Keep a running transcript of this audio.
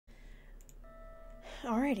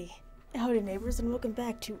Alrighty. Howdy Neighbors, and welcome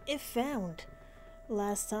back to If Found.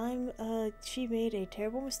 Last time, she made a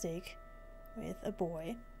terrible mistake with a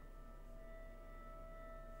boy.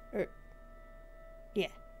 Yeah.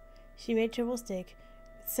 She made a terrible mistake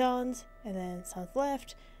with Sans, and then Sans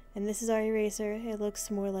left, and this is our eraser. It looks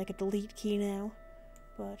more like a delete key now,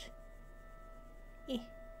 but... Here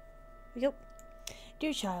we go.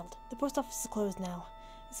 Dear child, the post office is closed now.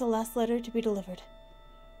 It's the last letter to be delivered.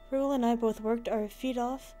 Rule and I both worked our feet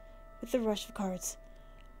off with the rush of cards.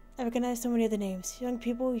 I recognize so many of the names. Young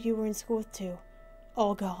people you were in school with too.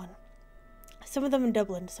 All gone. Some of them in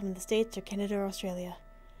Dublin, some in the States or Canada or Australia.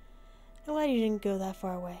 I'm glad you didn't go that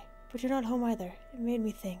far away, but you're not home either. It made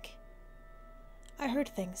me think. I heard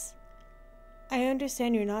things. I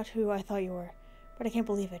understand you're not who I thought you were, but I can't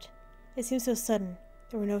believe it. It seems so sudden.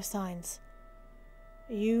 There were no signs.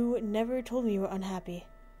 You never told me you were unhappy.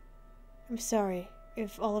 I'm sorry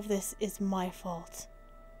if all of this is my fault.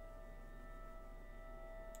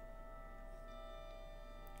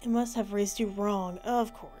 It must have raised you wrong,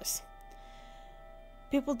 of course.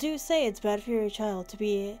 People do say it's bad for your child to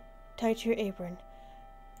be tied to your apron,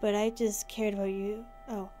 but I just cared about you.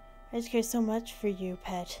 I just cared so much for you,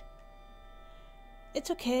 pet. It's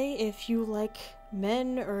okay if you like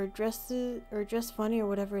men or dress funny or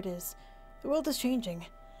whatever it is. The world is changing.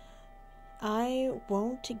 I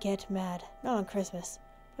won't get mad, not on Christmas,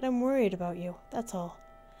 but I'm worried about you, that's all.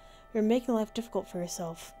 You're making life difficult for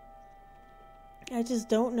yourself. I just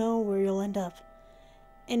don't know where you'll end up,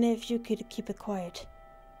 and if you could keep it quiet.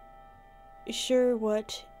 Sure,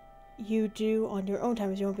 what you do on your own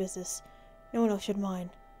time is your own business. No one else should mind.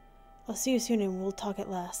 I'll see you soon and we'll talk at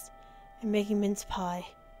last. I'm making mince pie.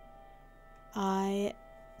 I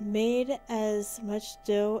made as much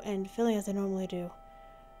dough and filling as I normally do,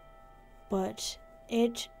 but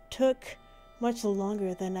it took much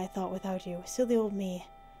longer than I thought without you. Silly old me.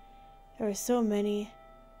 There are so many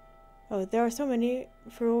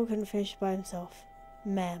Frool couldn't finish by himself.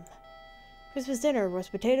 Ma'am. Christmas dinner,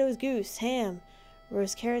 roast potatoes, goose, ham,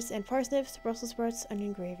 roast carrots and parsnips, Brussels sprouts,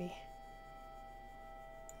 onion gravy.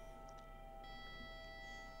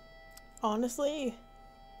 Honestly,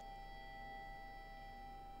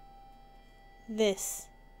 this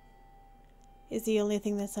is the only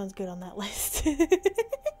thing that sounds good on that list.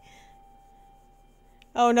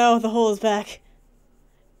 Oh no, the hole is back.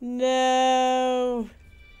 No.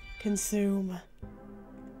 Consume.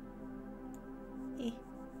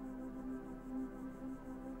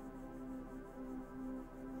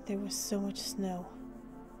 There was so much snow.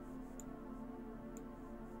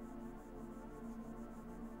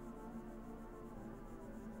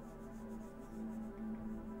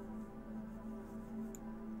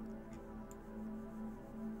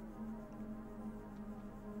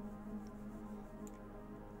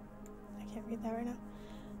 I can't read that right now.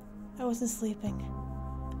 I wasn't sleeping.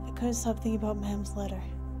 I couldn't stop thinking about Ma'am's letter.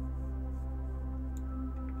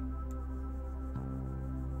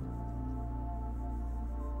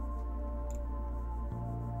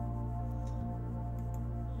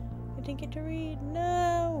 I didn't get to read.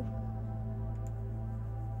 No!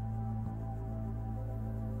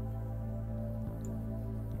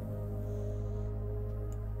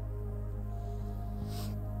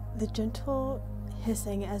 The gentle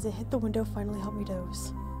hissing as it hit the window finally helped me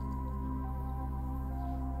doze.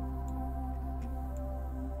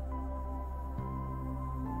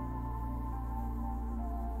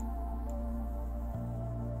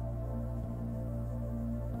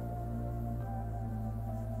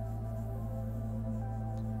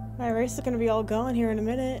 My race is gonna be all gone here in a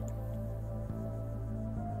minute.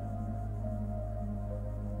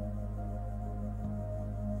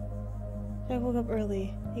 Jack woke up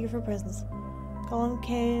early, eager for presents. Gollum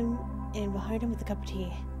came in behind him with a cup of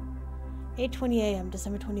tea. 8:20 a.m.,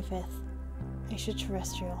 December 25th.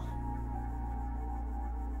 Extraterrestrial.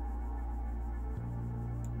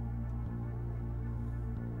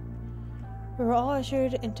 We were all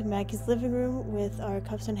ushered into Maggie's living room with our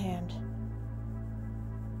cups in hand.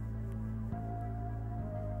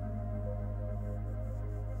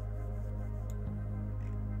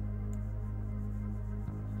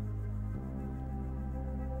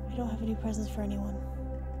 I don't have any presents for anyone.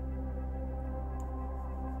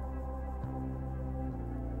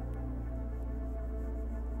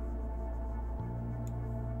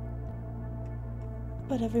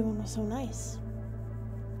 But everyone was so nice.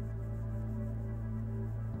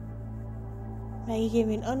 Maggie gave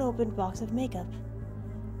me an unopened box of makeup.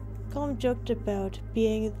 Colin joked about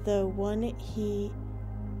being the one he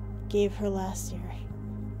gave her last year.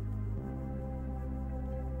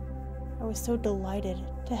 I was so delighted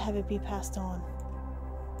to have it be passed on.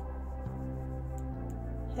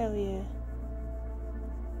 Hell yeah.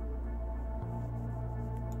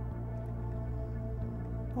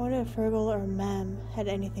 I wonder if Fergal or Mam had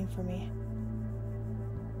anything for me.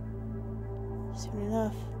 Soon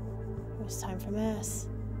enough, it was time for Mass.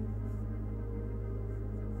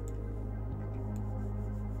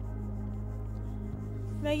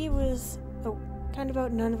 Maggie was kind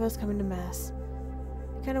about none of us coming to Mass.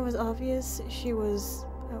 It kind of was obvious she was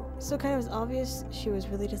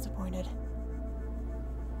really disappointed.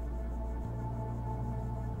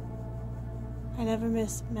 I never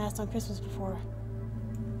missed Mass on Christmas before.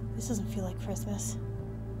 This doesn't feel like Christmas.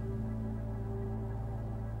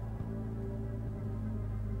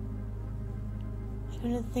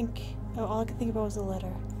 All I could think about was the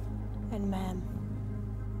letter. And Mam.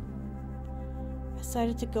 I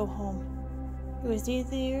decided to go home. It was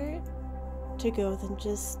easier to go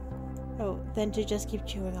than to just keep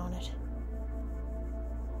chewing on it.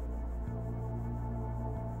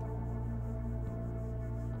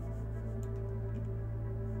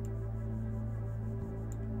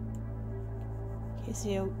 Okay,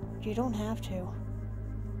 so you don't have to.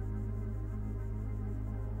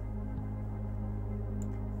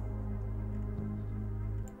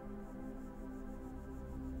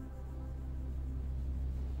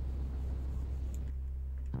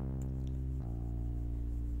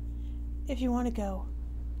 If you want to go,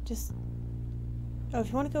 if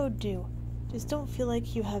you want to go, do. Just don't feel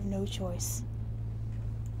like you have no choice.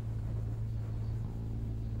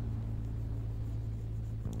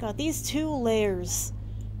 God, these 2 layers.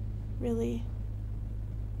 Really?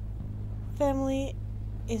 Family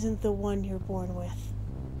isn't the one you're born with.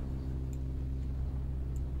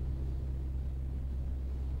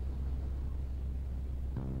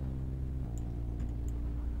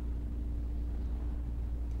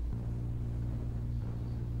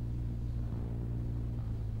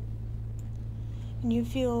 And you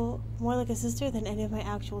feel more like a sister than any of my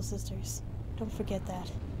actual sisters. Don't forget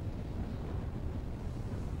that.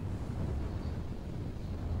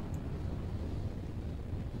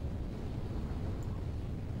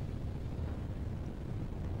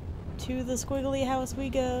 To the squiggly house we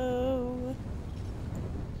go.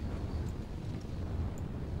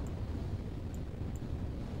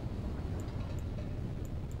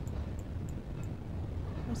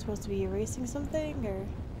 I'm supposed to be erasing something, or...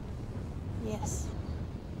 Yes.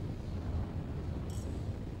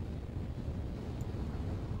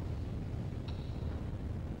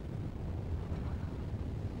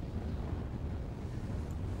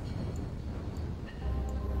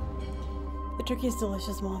 The turkey is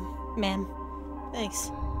delicious, Ma'am. Thanks.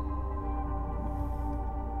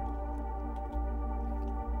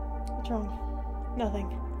 What's wrong? Nothing.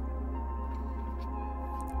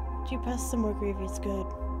 Did you pass some more gravy? It's good.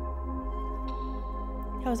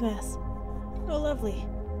 How was Mass? Oh, lovely.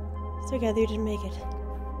 So glad you didn't make it.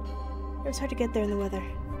 It was hard to get there in the weather.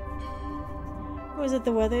 Was it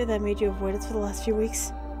the weather that made you avoid us for the last few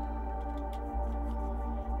weeks?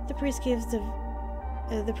 The priest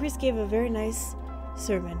gave a very nice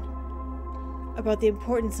sermon about the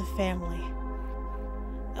importance of family.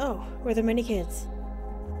 Oh, were there many kids?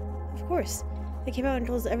 Of course. They came out and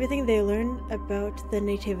told us everything they learned about the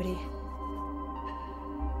nativity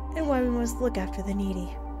and why we must look after the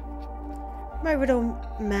needy. My widow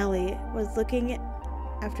Mally was looking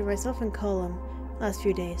after myself and Colum last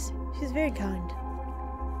few days. She's very kind.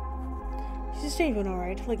 She's a strange one,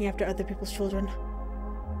 alright, looking after other people's children.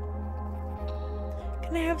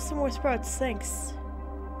 Can I have some more sprouts? Thanks.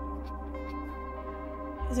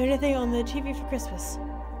 Is there anything on the TV for Christmas?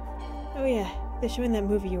 Oh yeah, they're showing that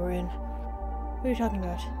movie you were in. What are you talking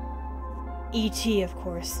about? E.T., of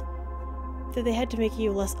course. That they had to make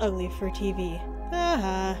you less ugly for TV.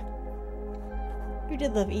 Aha! You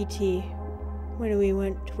did love E.T. when we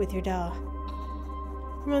went with your da.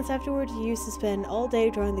 For months afterward, you used to spend all day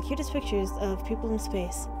drawing the cutest pictures of people in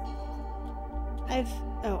space. I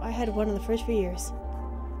had one in the first few years.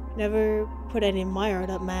 Never put any of my art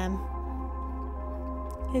up, ma'am.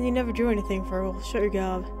 And you never drew anything, Fergal. Shut your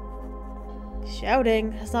gob.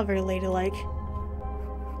 Shouting? That's not very ladylike.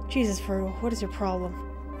 Jesus, Fergal, what is your problem?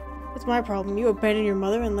 What's my problem? You abandoned your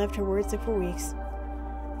mother and left her word sick for weeks.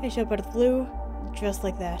 I showed up out of the blue, dressed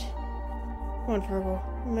like that. Come on, Fergal.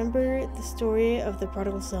 Remember the story of the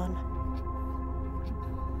prodigal son.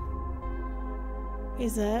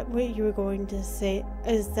 Is that what you were going to say?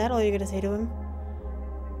 Is that all you're going to say to him?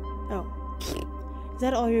 Oh. Is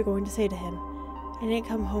that all you're going to say to him? I didn't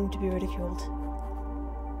come home to be ridiculed.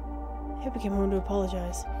 I hope you came home to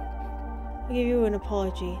apologize. I'll give you an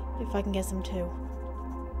apology if I can get some too.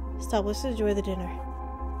 Stop, let's enjoy the dinner.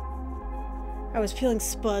 I was peeling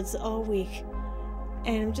spuds all week.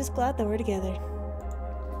 And I'm just glad that we're together.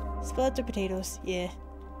 Spilled or potatoes, yeah.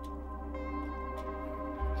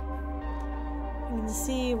 I can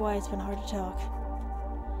see why it's been hard to talk.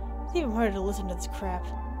 It's even harder to listen to this crap.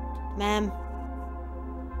 Ma'am.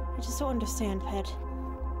 I just don't understand, pet.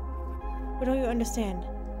 What don't you understand?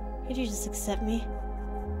 Can't you just accept me?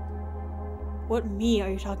 What me are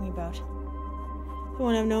you talking about? The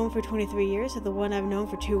one I've known for 23 years or the one I've known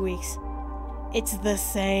for 2 weeks? It's the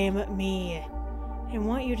same me. I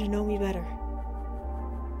want you to know me better.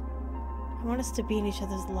 I want us to be in each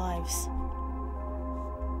other's lives.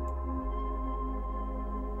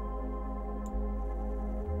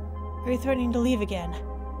 Are you threatening to leave again?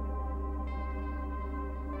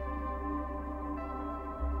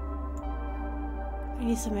 I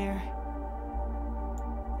need some air.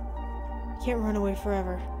 I can't run away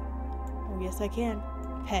forever. Oh, yes I can.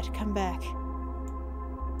 Pet, come back.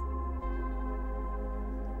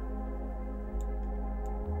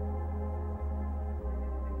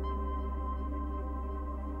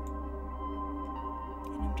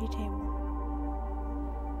 An empty table.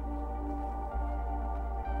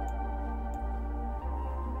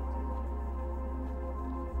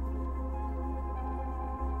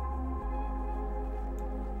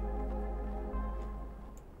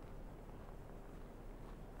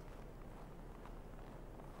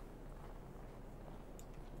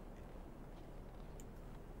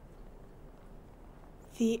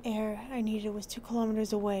 The air I needed was 2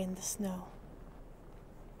 kilometers away in the snow.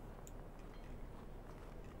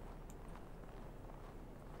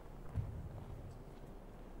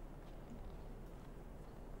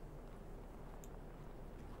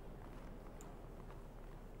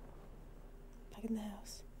 Back in the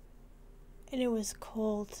house. And it was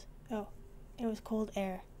cold. Oh, it was cold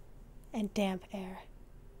air. And damp air.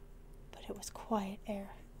 But it was quiet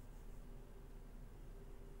air.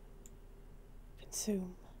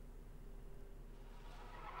 Consume.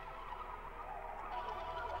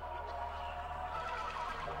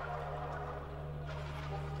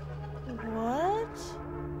 What?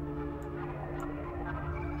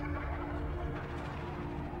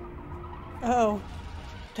 Oh.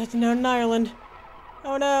 Touching down in Ireland.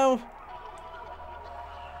 Oh no.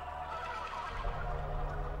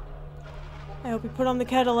 I hope he put on the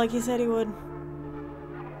kettle like he said he would.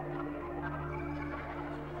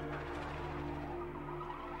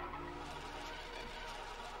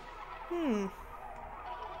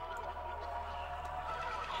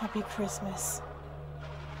 'Happy Christmas.'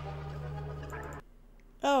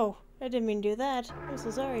 Oh, I didn't mean to do that. I'm so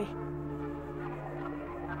sorry.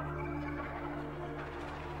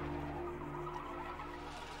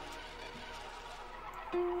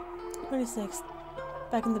 "26th.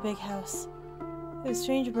 Back in the big house. It was a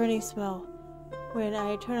strange burning smell when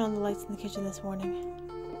I turned on the lights in the kitchen this morning.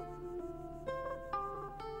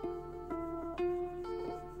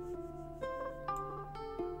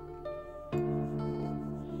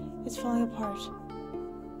 It's falling apart.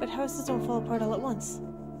 But houses don't fall apart all at once.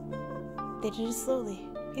 They did it slowly,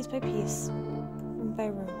 piece by piece, room by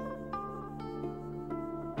room.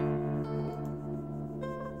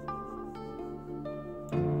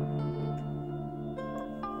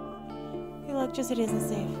 The electricity isn't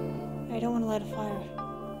safe. I don't want to light a fire.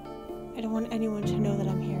 I don't want anyone to know that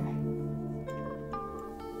I'm here.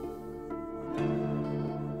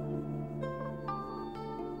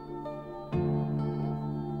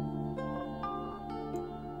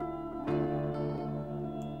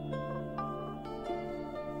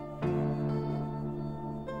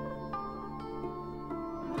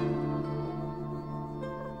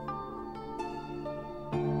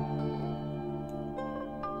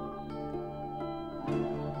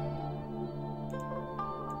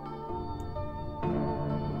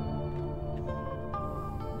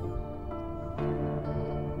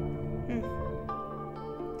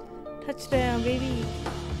 Touchdown, baby!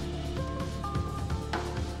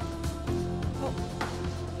 Oh.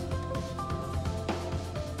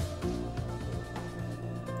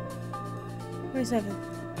 "27th.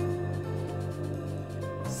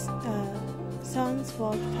 Songs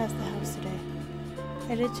walked past the house today.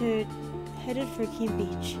 Headed for Keene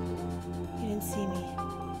Beach. He didn't see me.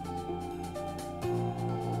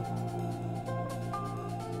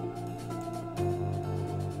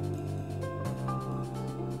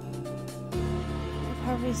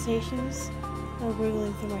 Conversations are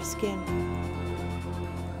wriggling through my skin.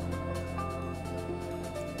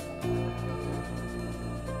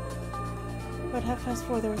 About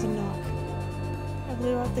 4:30 there was a knock. I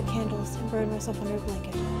blew out the candles and buried myself under a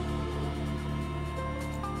blanket.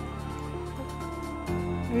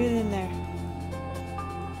 Are you in there?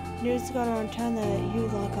 News got around town that you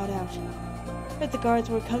lot got out. Heard the guards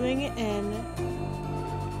were coming and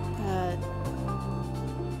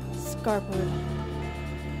scarpered.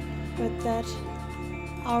 But that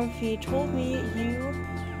our feed told me you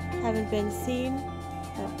haven't been seen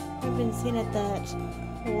at that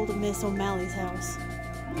old Miss O'Malley's house.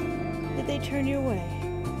 Did they turn you away?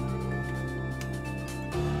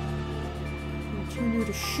 I'm telling you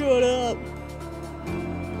to shut up.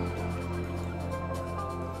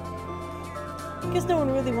 Guess no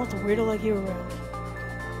one really wants a weirdo like you around.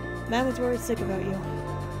 Man was worried sick about you.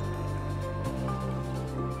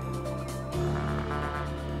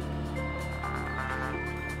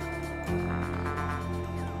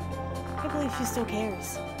 I can't believe she still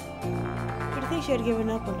cares. You'd think she had given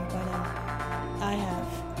up on you by now. I have.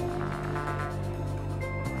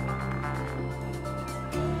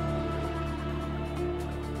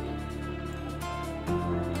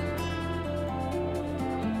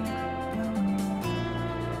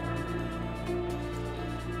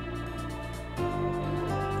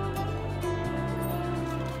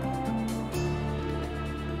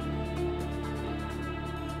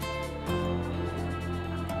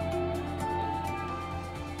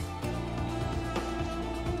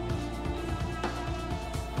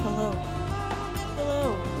 Hello.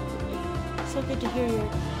 So good to hear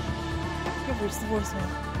you've reached the voicemail.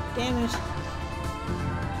 Damn it.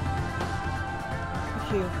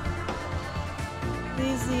 Phew.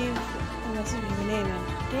 Please leave a message with your name in.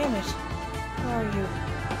 Damn it. Where are you?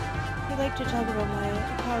 We'd like to talk about my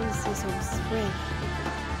accountancy services brain.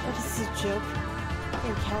 What is this, a joke?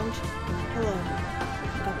 Your accountant? Hello.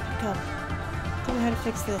 Pick up. Tell me how to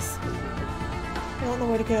fix this. I don't know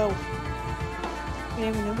where to go. I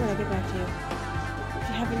have a number and I'll get back to you. If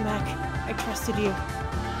you haven't, Mac, I trusted you.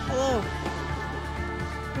 Hello.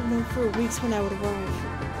 I've known for weeks when I would arrive.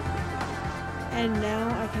 And now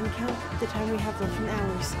I can count the time we have left in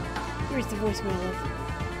hours. Here's the voicemail of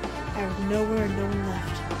out of nowhere and no one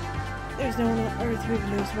left. There's no one on Earth who even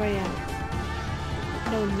knows who I am.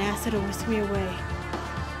 No NASA to whisk me away.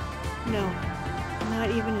 No, not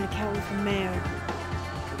even an accountant from Mayo.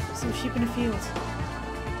 Some sheep in a field.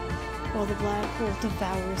 While the black hole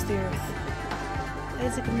devours the earth. That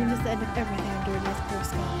is the convenience the end of everything under a North Pole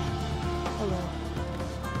sky. Hello.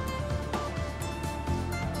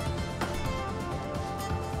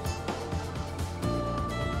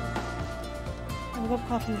 I woke up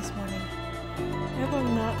coughing this morning. I hope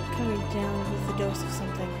I'm not coming down with a dose of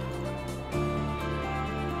something.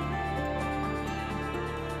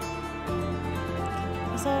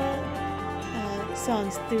 I saw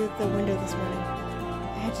suns through the window this morning.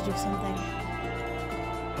 I had to do something.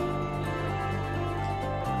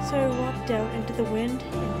 So I walked out into the wind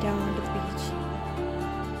and down onto the beach.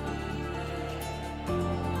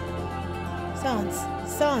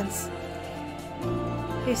 Sans!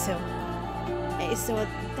 Hey, so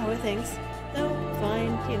how are things? No,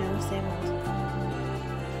 fine, you know, same old.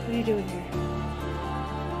 What are you doing here?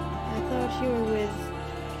 I thought you were with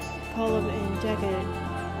Colum and Jacket.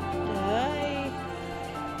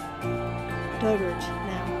 Duggart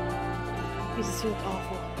now. Jesus, you look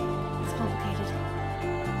awful. It's complicated.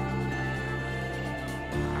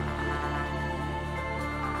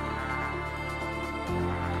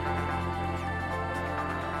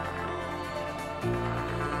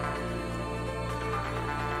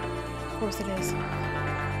 Of course it is.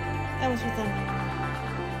 I was with them.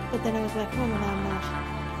 But then I was back home and now I'm not.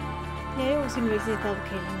 Yeah, it always seemed really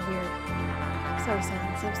complicated and weird. Sorry,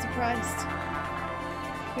 Silence. I was surprised.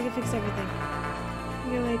 We can fix everything.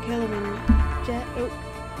 We're gonna make Caleb and Jack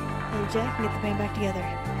and get the band back together.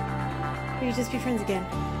 We could just be friends again.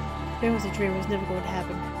 Band was a dream, it was never going to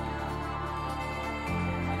happen.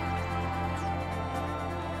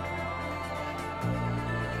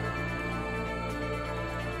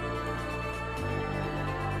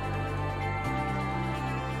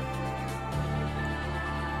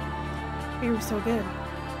 We were so good.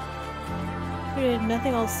 We did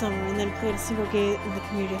nothing all summer and then played a single game in the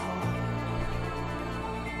community hall.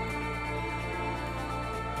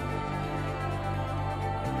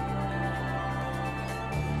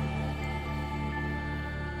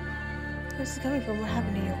 Where's this coming from? What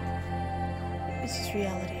happened to you? It's just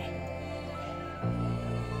reality.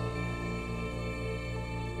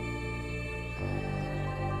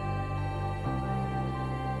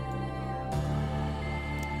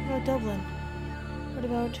 What about Dublin? What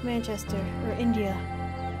about Manchester or India?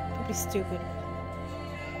 Don't be stupid.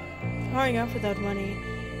 Hiring out without money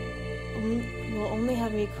will only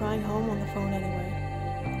have me crying home on the phone anyway.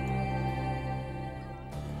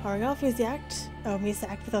 Hiring off means the act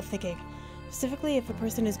without thinking. Specifically if a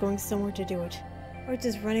person is going somewhere to do it. Or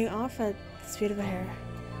just running off at the speed of a hair.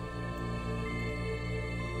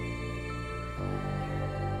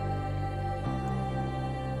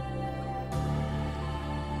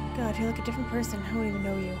 god, you're like a different person. I don't even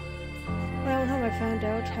know you. When I went home, I found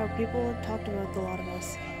out how people talked about the lot of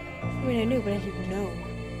us. I mean, I knew, but I didn't know.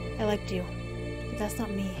 I liked you. But that's not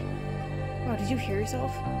me. Wow, did you hear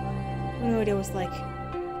yourself? I have no idea what it's like.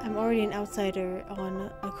 I'm already an outsider on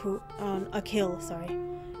a kill, sorry.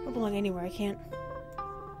 I don't belong anywhere, I can't.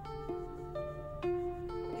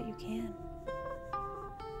 But you can.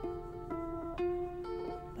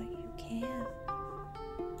 But you can.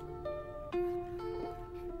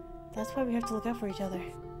 That's why we have to look out for each other.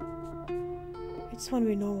 I just want to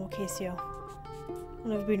be normal, Casio. I'll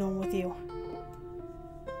never be normal with you.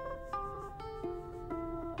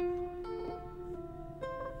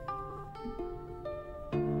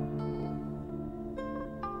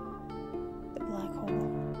 The black hole.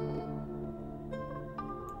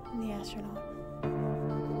 And the astronaut.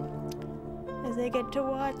 As they get to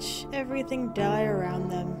watch everything die around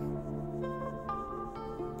them.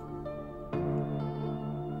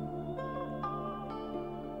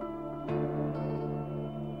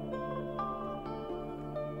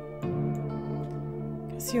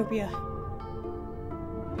 Ethiopia.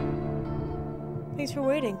 Thanks for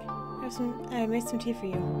waiting. I made some tea for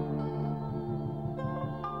you.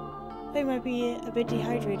 I think I might be a bit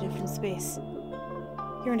dehydrated from space.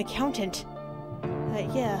 You're an accountant.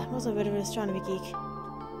 Yeah, I'm also a bit of an astronomy geek.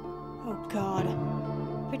 Oh god.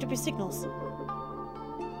 Picked up your signals.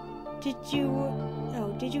 Did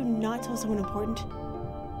you not tell someone important?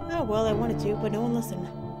 Oh, well, I wanted to, but no one listened.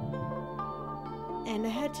 And I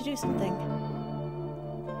had to do something.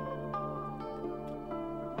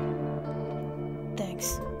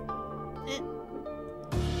 Thanks.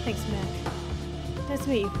 Thanks, Mac. Nice to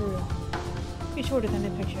meet you, for real. Be shorter than I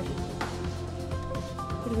pictured.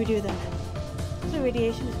 What do we do then? The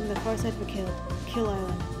radiation is from the far side of Kill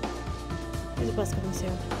Island. There's a bus coming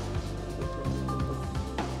soon.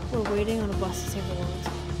 We're waiting on a bus to save the world.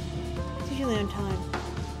 It's usually on time.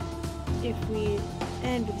 If we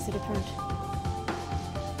sit up front.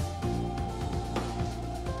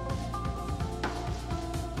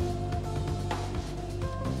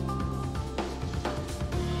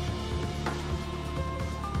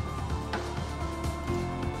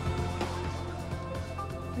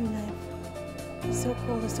 So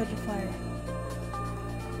cold I started a fire.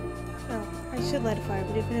 Oh, I should light a fire,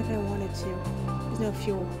 but even if I wanted to, there's no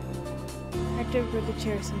fuel. I have to rig a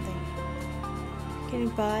chair or something. Getting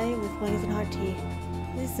by with blankets and hot tea.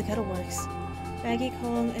 At least the kettle works. Maggie,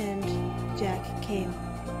 Colm, and Jack came,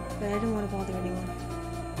 but I didn't want to bother anyone.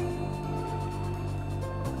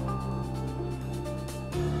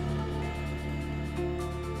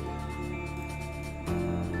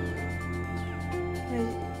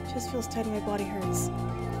 It just feels tight and my body hurts.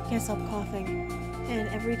 Can't stop coughing, and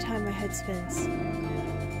every time my head spins.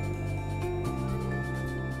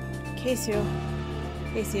 Casio.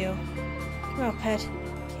 Come out, pet.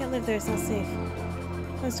 Can't live there, it's not safe.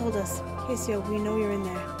 Someone's told us. Casio, we know you're in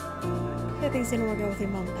there. I things didn't work out with your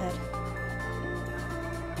mom, pet.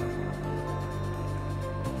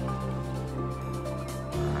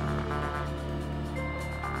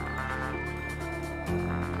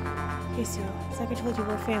 Casio, it's like I told you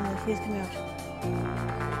we're family, please come out.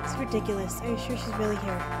 It's ridiculous. Are you sure she's really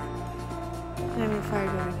here? And I'm in fire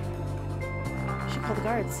going. We should call the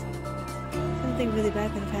guards. Something really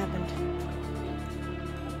bad could have happened.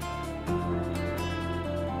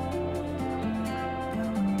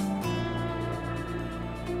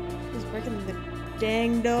 She's breaking the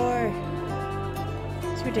dang door.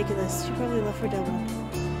 It's ridiculous. She probably left for Dublin.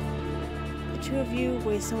 The two of you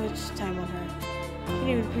waste so much time on her. Can't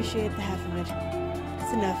even appreciate the half of it.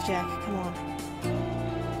 It's enough, Jack. Come on.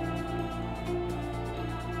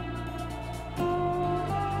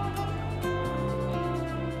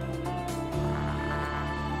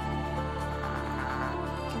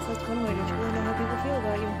 Guess that's one way to truly know how people feel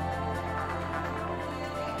about you.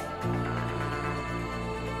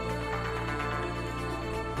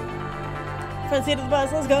 Front seat of the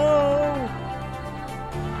bus, let's go!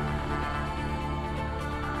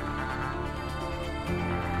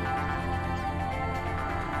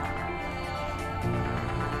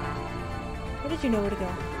 You know where to go.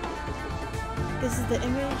 This is the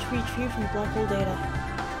image retrieved from the black hole data.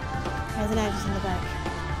 It has an address in the back.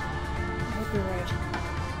 I hope you're right.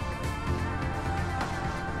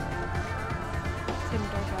 It's getting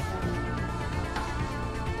dark out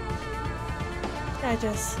there.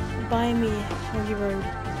 Address. By me, Howdy Road.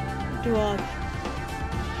 Duog.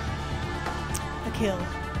 A kill.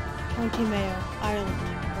 County Mayo, Ireland.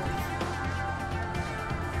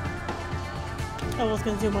 I was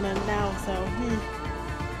gonna zoom on it now, so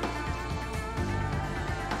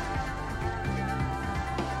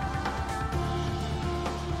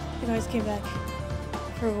I guys came back.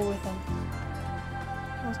 Fergal with them.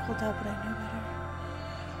 I was called out, but I knew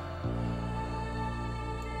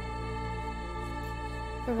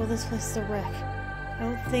better. Fergal, this place is a wreck. I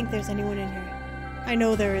don't think there's anyone in here. I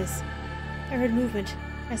know there is. I heard movement.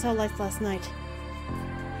 I saw lights last night.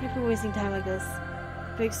 If we're wasting time like this,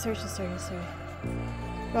 a big search is starting soon.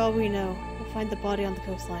 For all we know, we'll find the body on the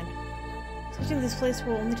coastline. Searching this place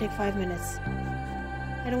will only take 5 minutes.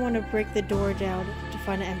 I don't want to break the door down to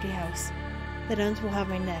find an empty house. The nuns will have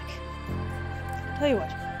my neck. Tell you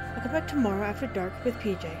what, I'll come back tomorrow after dark with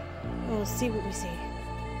PJ, and we'll see what we see.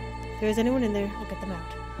 If there's anyone in there, I'll get them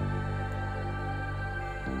out.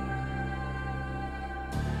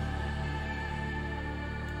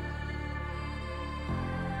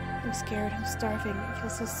 I'm scared, I'm starving, I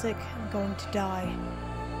feel so sick, I'm going to die.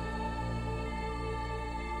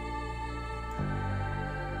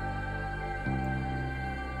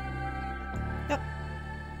 Nope.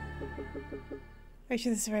 Are you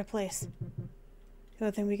sure this is the right place? The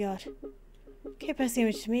other thing we got. Okay, pass the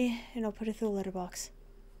image to me, and I'll put it through the letterbox.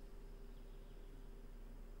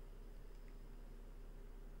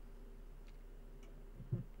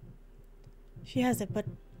 She has it, but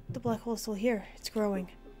the black hole is still here. It's growing.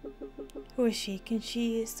 Who is she? Can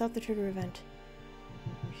she stop the trigger event?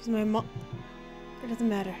 She's my mom. It doesn't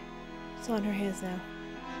matter. It's all in her hands now.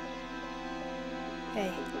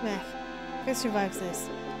 Hey, Mac. Who survives this?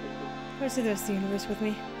 I want to see the rest of the universe with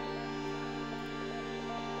me.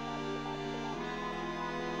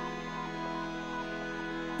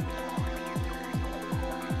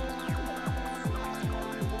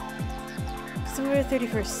 December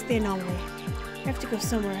 31st, the anomaly. I have to go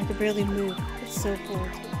somewhere. I could barely move. It's so cold.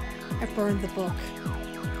 I burned the book.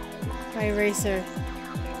 My eraser.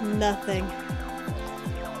 Nothing.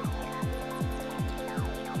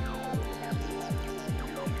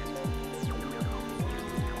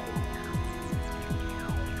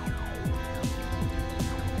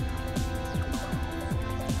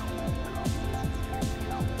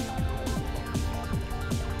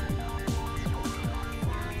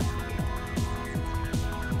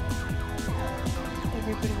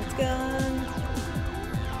 Everybody was gone.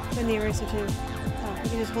 And the eraser too. Oh, we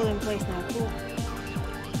can just hold it in place now. Cool.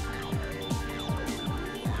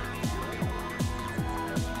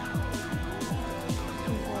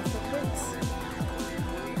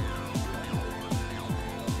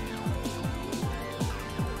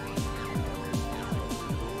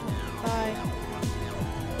 Bye.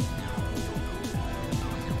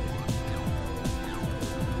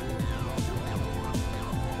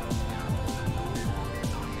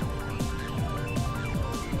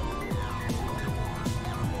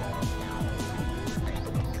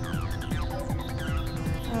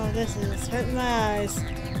 Oh, this is hurting my eyes.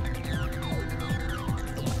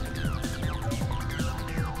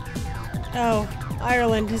 Oh,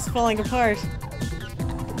 Ireland is falling apart.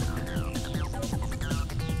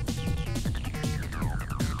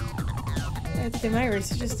 Did my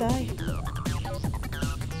eraser just die?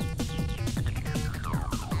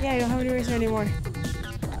 Yeah, I don't have an eraser anymore.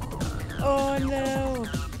 Oh no!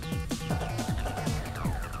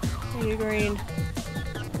 Are you green?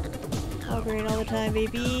 All green all the time,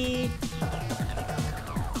 baby.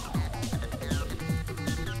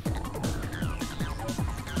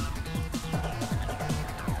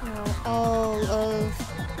 Oh, all of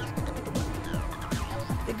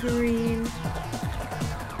the green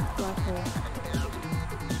black hole.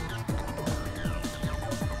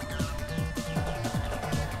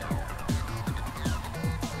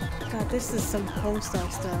 God, this is some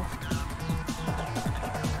Homestuck stuff.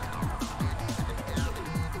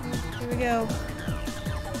 Here we go.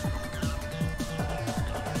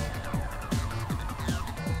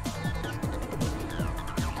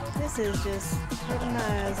 This is just hurting my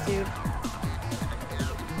eyes, dude.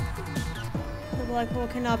 The black hole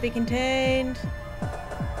cannot be contained.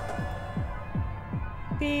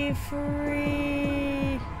 Be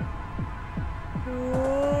free.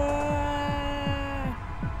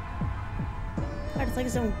 God, it's like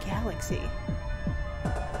its own galaxy.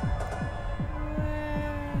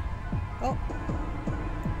 Oh.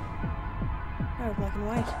 Now we're black and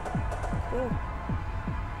white. Cool.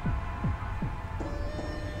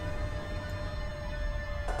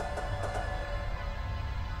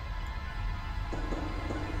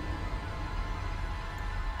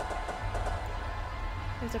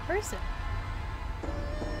 There's a person.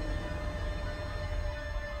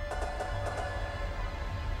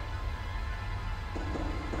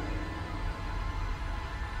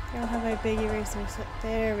 I don't have my big eraser, so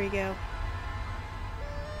there we go.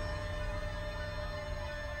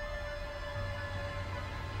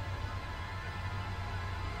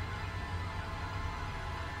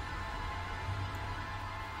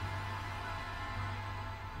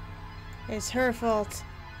 It's her fault.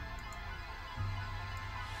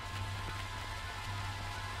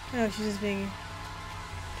 No, she's just being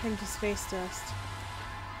turned to space dust.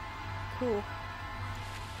 Cool.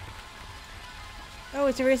 Oh,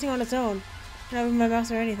 it's erasing on its own. Not moving my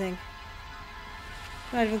mouse or anything.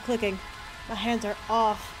 Not even clicking. My hands are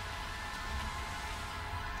off.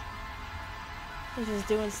 I'm just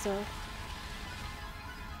doing stuff.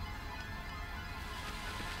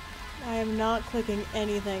 I am not clicking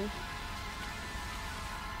anything.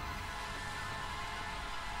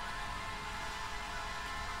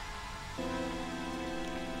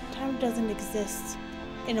 Time doesn't exist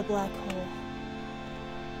in a black hole.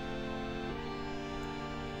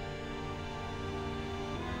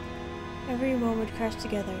 Every moment crashed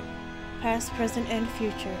together, past, present, and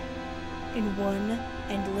future, in one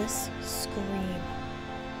endless scream.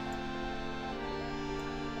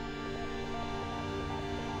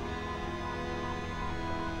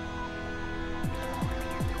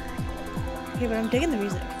 Okay, but I'm digging the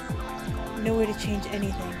music. No way to change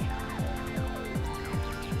anything.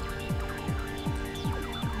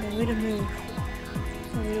 No way to move.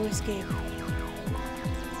 No way to escape.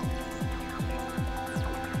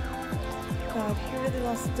 God, he really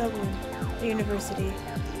lost Dublin, the university.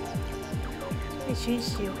 They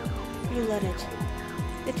changed you. You let it.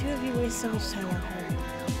 The two of you waste so much time on her.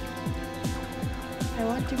 I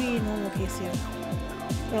want to be normal, Casey,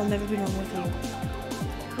 but I'll never be normal with you.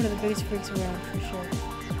 One of the biggest freaks around, for sure.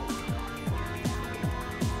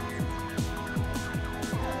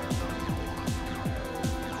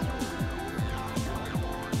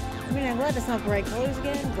 I mean, I'm glad it's not bright colors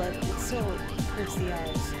again, but it still hurts the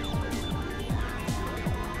eyes.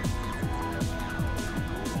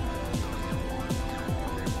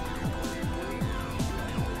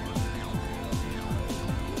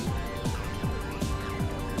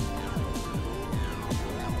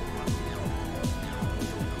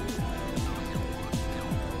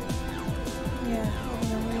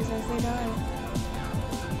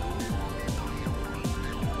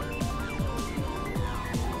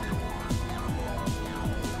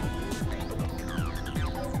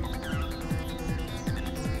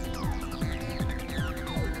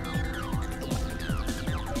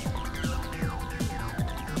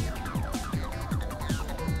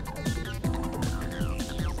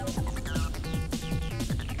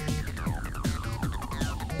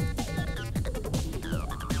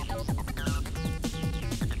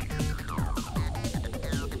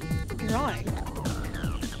 Drawing.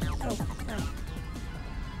 Oh, no.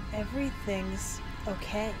 Everything's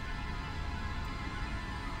okay.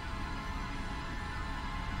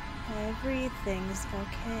 Everything's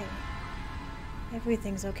okay.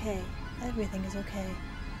 Everything's okay. Everything is okay.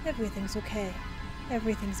 Everything's okay.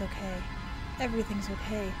 Everything's okay. Everything's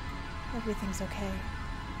okay. Everything's okay.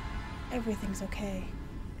 Everything's okay.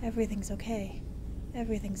 Everything's okay.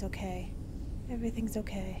 Everything's okay. Everything's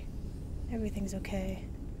okay. Everything's okay.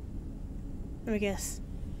 Let me guess.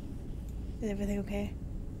 Is everything okay?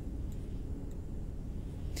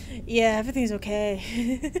 Yeah, everything's okay.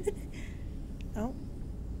 Oh.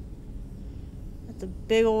 That's a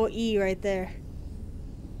big old E right there.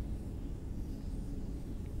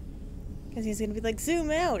 Because he's gonna be like,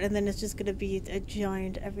 zoom out! And then it's just gonna be a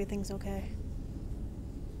giant everything's okay.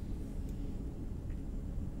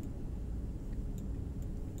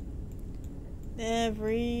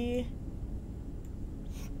 Everything's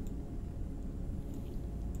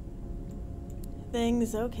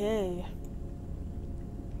okay.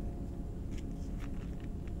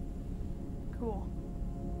 Cool.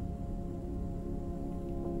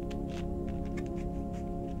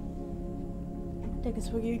 Take a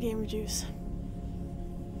swig of your gamer juice.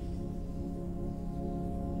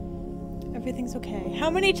 Everything's okay. How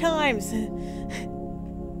many times?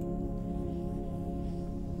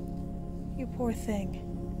 You poor thing.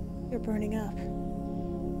 You're burning up.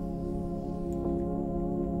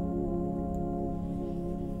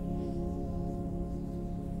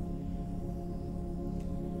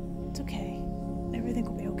 It's okay. Everything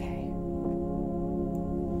will be okay.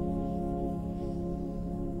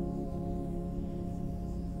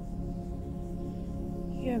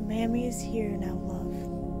 Your mammy is here now, love.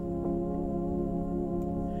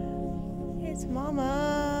 It's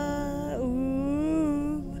Mama.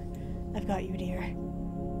 Ooh. I've got you, dear.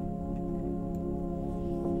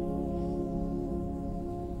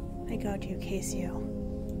 I got you, Casio.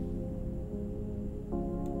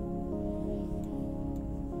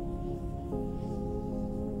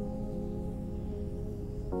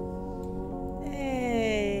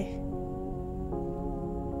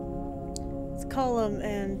 Column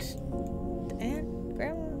and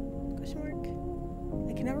grandma question mark?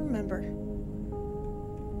 I can never remember.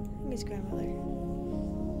 His grandmother.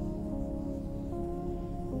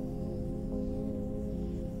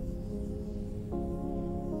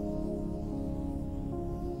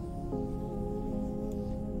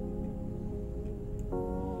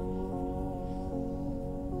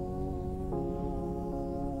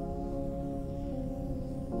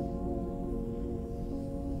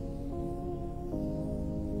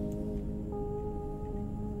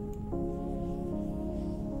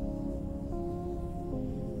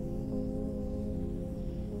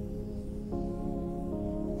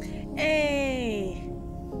 Hey!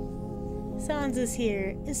 Sans is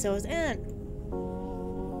here, and so is Aunt.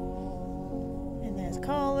 And there's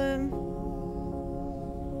Colin.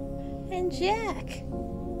 And Jack!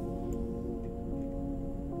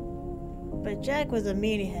 But Jack was a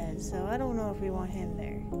meanie head, so I don't know if we want him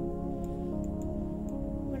there.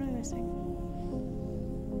 What am I missing?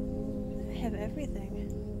 I have everything.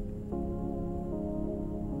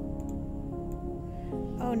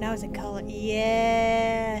 Oh, now it's a color.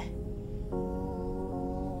 Yeah!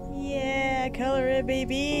 Yeah, color it,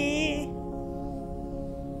 baby!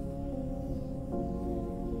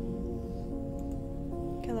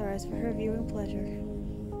 Colorize for her viewing pleasure.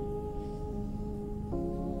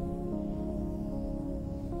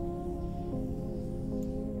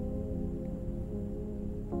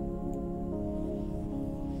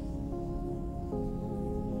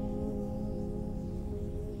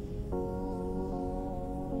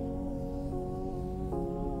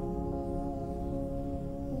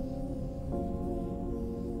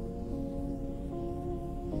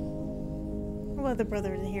 Well, the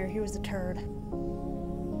brother in here, he was a turd.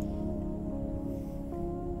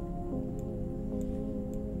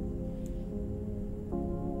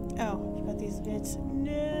 Oh, I forgot these bits.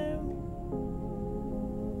 No.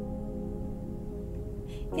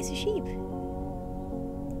 It's a sheep.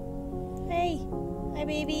 Hey. Hi,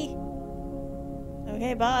 baby.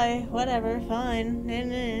 Okay, bye. Whatever. Fine.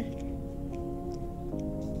 Nah.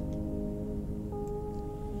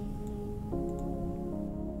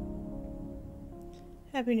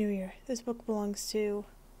 Happy New Year. This book belongs to...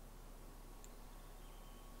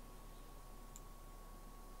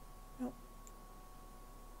 Oh.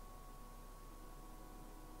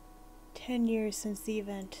 10 years since the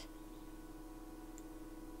event.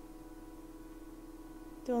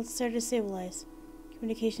 The world started to stabilize.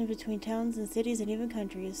 Communications between towns and cities and even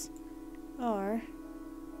countries are...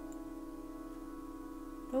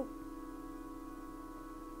 Oh.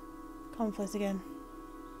 Commonplace again.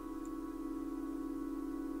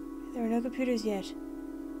 There are no computers yet,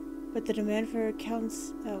 but the demand for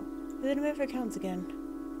accountants... Oh, the demand for accountants again.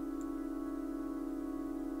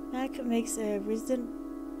 Mac makes a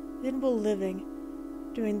reasonable living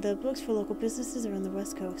doing the books for local businesses around the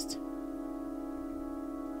West Coast.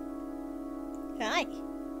 Hi!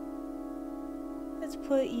 Let's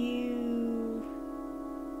put you...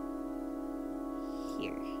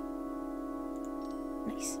 here.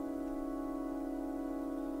 Nice.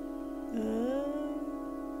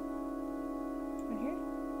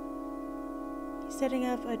 Setting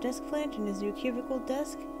up a desk plant in his new cubicle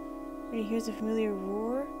desk when he hears a familiar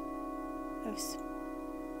roar of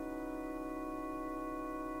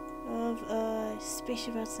a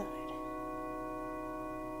spaceship outside.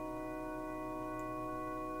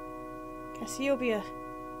 Cassiopeia.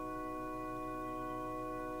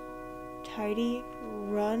 Tidy,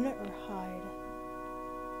 run, or hide.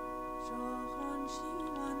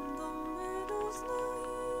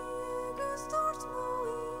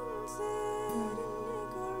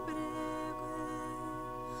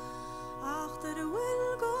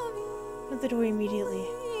 The door immediately,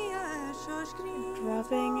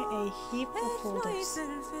 dropping a heap of folders.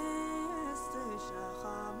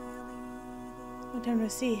 Long time no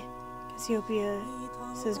see, Cassiopeia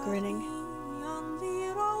says, grinning.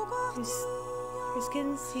 Her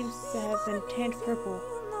skin seems to have been tanned purple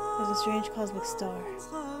as a strange cosmic star. It's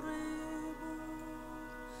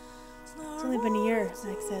only been a year,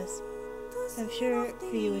 Max says. I'm sure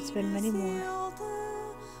for you it's been many more.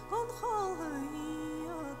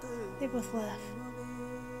 They both laugh.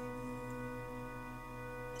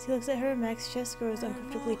 As he looks at her, Max's chest grows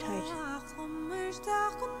uncomfortably tight.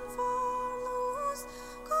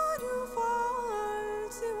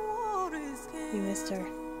 He missed her.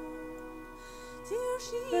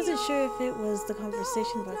 He wasn't sure if it was the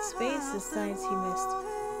conversation about space, the science he missed,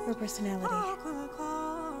 or personality.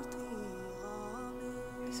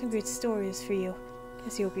 There's some great stories for you,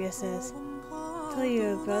 Cassiopeia says. I'll tell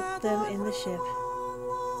you about them in the ship.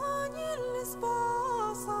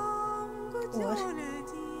 What?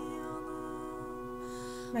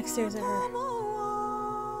 Max stares at her.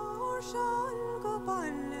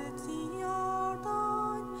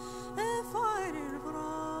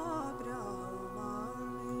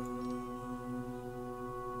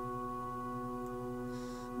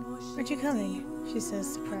 Aren't you coming? She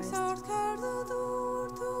says, surprised. I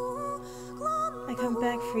come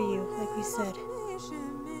back for you, like we said.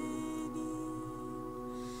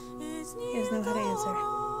 He doesn't know how to answer.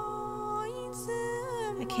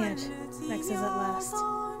 I can't, Max says at last.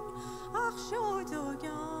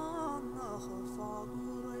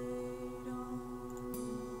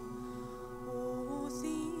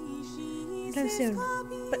 Sometime soon,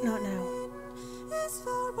 but not now.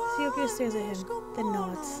 Cassiopeia stares at him, then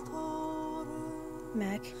nods.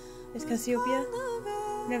 Mac, is Cassiopeia?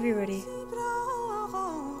 Whenever you're ready,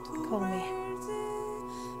 call me.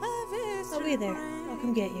 I'll be there. I'll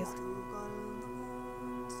come get you.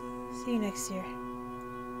 See you next year.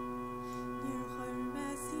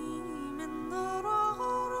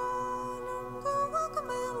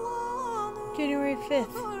 January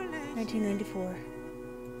 5th, 1994.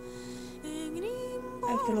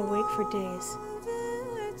 I've been awake for days.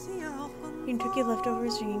 Eating turkey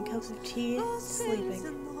leftovers, drinking cups of tea, sleeping.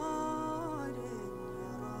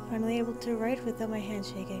 Finally able to write without my hand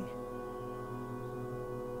shaking.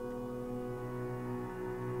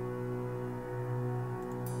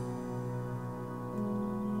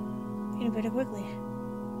 Getting better quickly.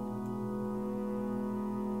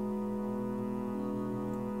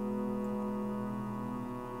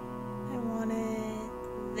 I want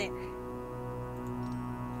it there.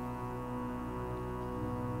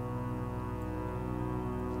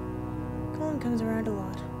 Colin comes around a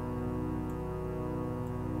lot.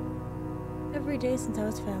 Every day since I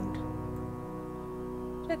was found.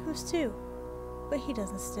 Jack comes too, but he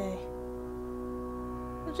doesn't stay.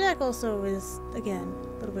 Well, Jack also is, again,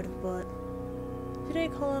 a little bit of a butt. Today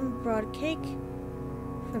Colin brought cake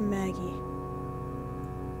from Maggie.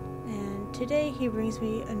 And today he brings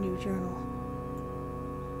me a new journal.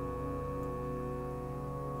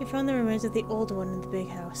 He found the remains of the old one in the big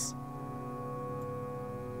house.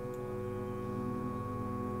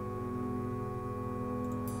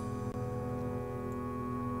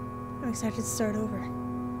 I'm excited to start over.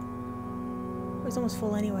 It was almost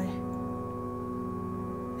full anyway.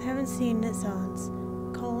 I haven't seen it since.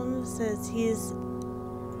 Colin says he is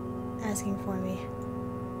asking for me.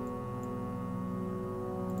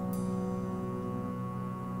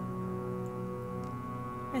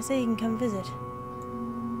 I say he can come visit.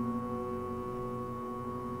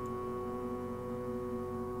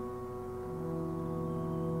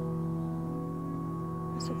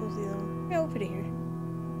 So close to the other one. Yeah, we'll put it here.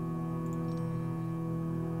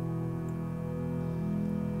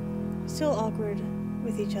 Still awkward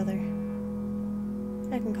with each other.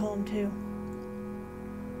 I can call him too.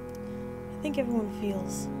 I think everyone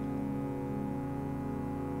feels.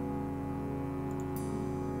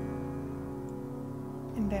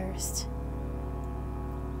 Embarrassed.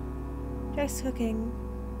 Jack's cooking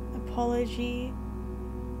apology.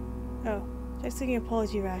 Oh, Jack's cooking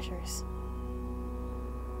apology rashers.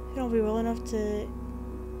 I don't be well enough to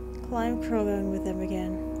climb Krogan with them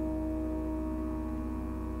again.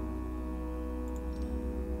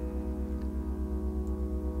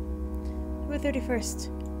 November 31st,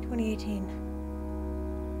 2018.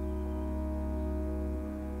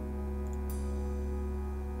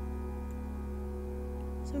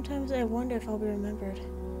 Sometimes I wonder if I'll be remembered.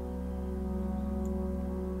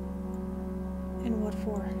 And what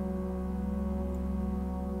for?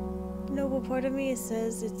 The noble part of me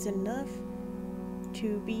says it's enough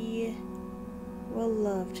to be well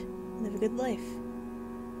loved and live a good life.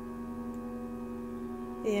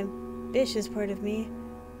 The ambitious part of me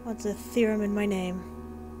wants a theorem in my name.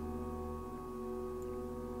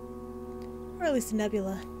 Or at least a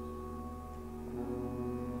nebula.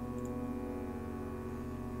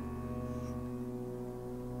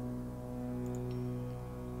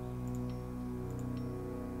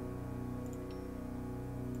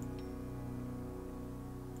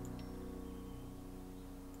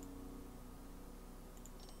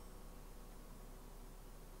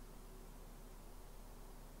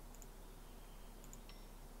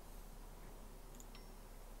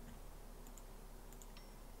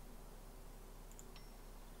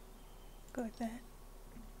 Go like that.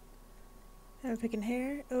 I'm picking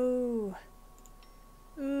hair. Oh.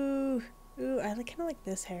 Ooh. Ooh. I kind of like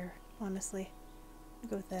this hair, honestly. I'll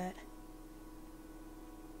go with that.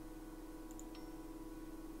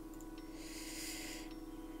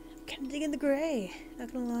 I'm kind of digging the gray.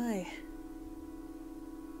 Not gonna lie.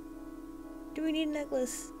 Do we need a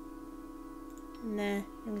necklace? Nah.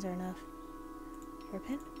 Rings are enough.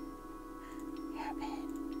 Hairpin? Hairpin.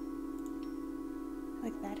 I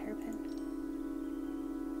like that hairpin.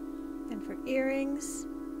 And for earrings,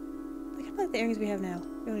 I kind of like the earrings we have now.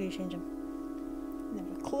 We don't need to change them. And then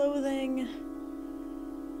for clothing,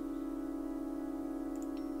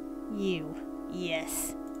 You.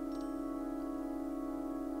 Yes.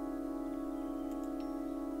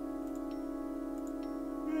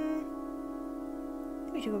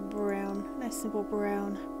 We do a brown. Nice simple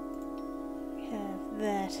brown. We have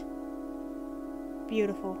that.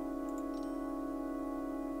 Beautiful.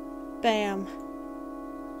 Bam.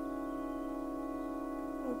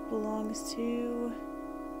 What belongs to...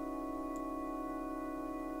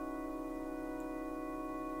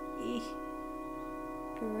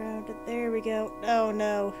 Go around it. There we go. Oh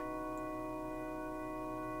no.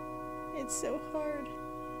 It's so hard.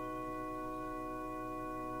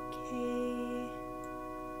 Okay.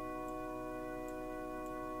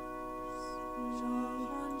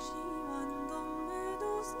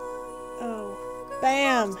 Oh.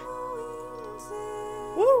 Bam!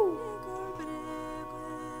 Woo!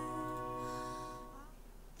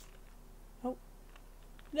 Oh.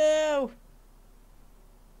 No!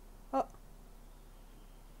 Oh.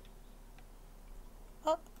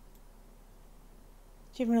 Oh.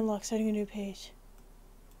 Achievement unlocked, starting a new page.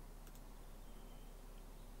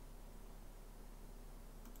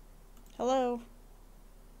 Hello?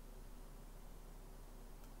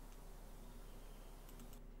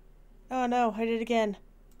 Oh no, I did it again.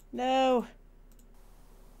 No!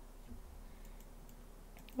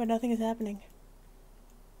 But nothing is happening.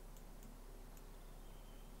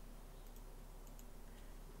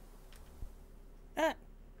 Ah!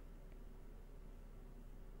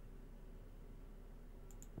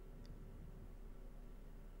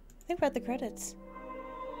 Think about the credits.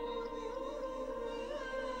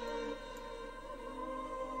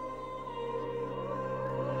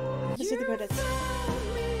 Let's do the credits.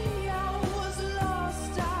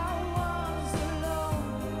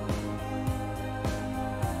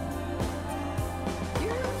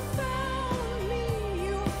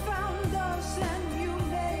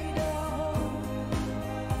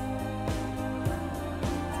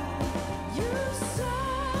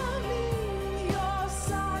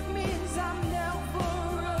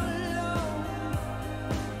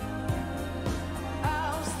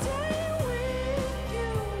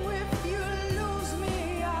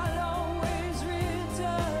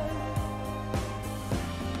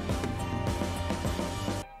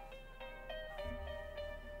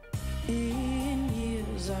 In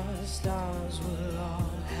years our stars will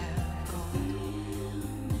all have gone,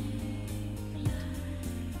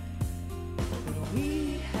 but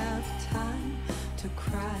we have time to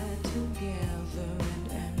cry together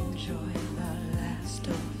and enjoy the last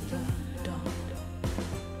of the dawn.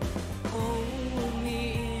 Hold me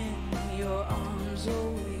in your arms,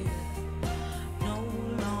 oh we're no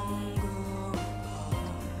longer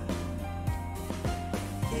apart.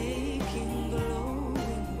 Taking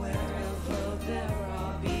glowing wherever there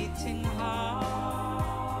are beating hearts.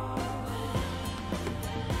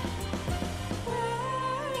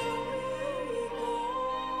 Where will we go?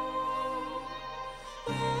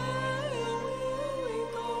 Where will we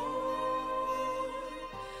go?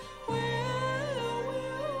 Where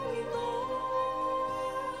will we go?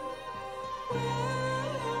 Where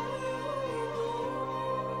will we go?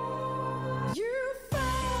 You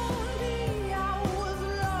found me, I was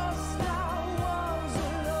lost, I was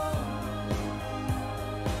alone.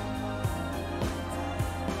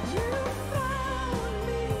 You found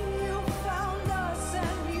me, you found us,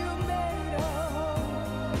 and you made a home.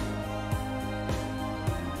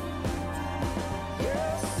 You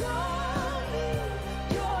saw me,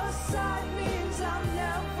 your side means I'm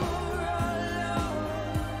never alone.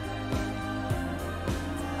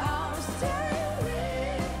 I'll stay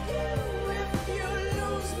with you. If you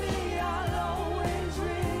lose me, I'll always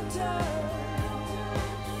return.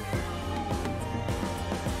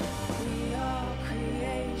 We are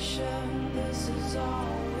creation. This is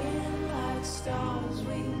all in like stars.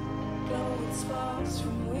 We glow with sparks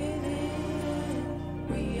from within.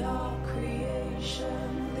 We are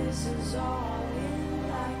creation. This is all in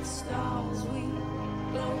like stars. We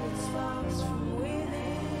glow with sparks from within.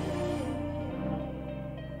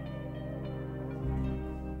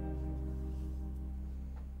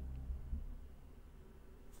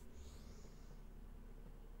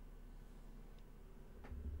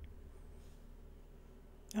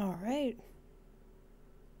 All right.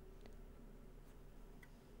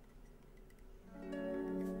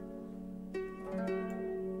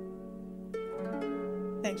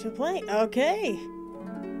 Thanks for playing. Okay.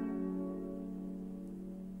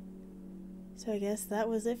 So I guess that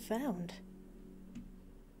was it found.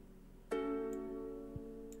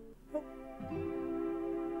 Oh.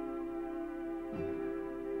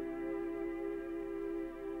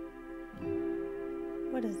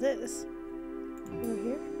 What is this? Over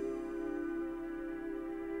here?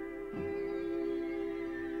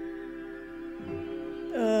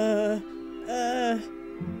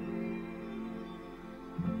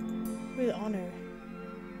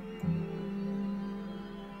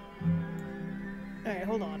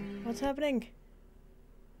 What's happening?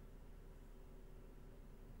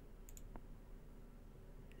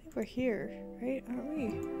 I think we're here, right? Aren't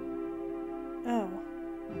we? Oh.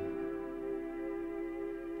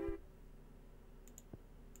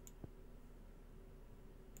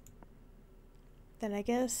 Then I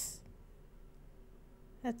guess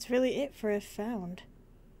that's really it for If Found.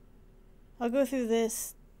 I'll go through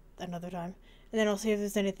this another time, and then I'll see if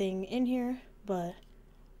there's anything in here, but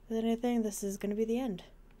if there's anything, this is going to be the end.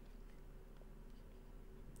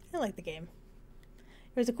 I like the game.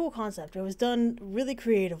 It was a cool concept. It was done really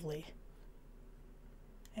creatively,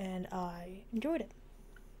 and I enjoyed it.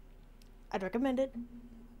 I'd recommend it.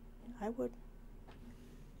 I would.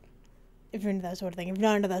 If you're into that sort of thing. If you're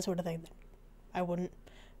not into that sort of thing, then I wouldn't.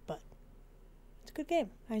 But it's a good game.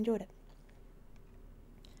 I enjoyed it.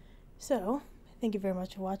 So, thank you very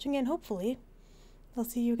much for watching, and hopefully, I'll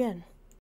see you again.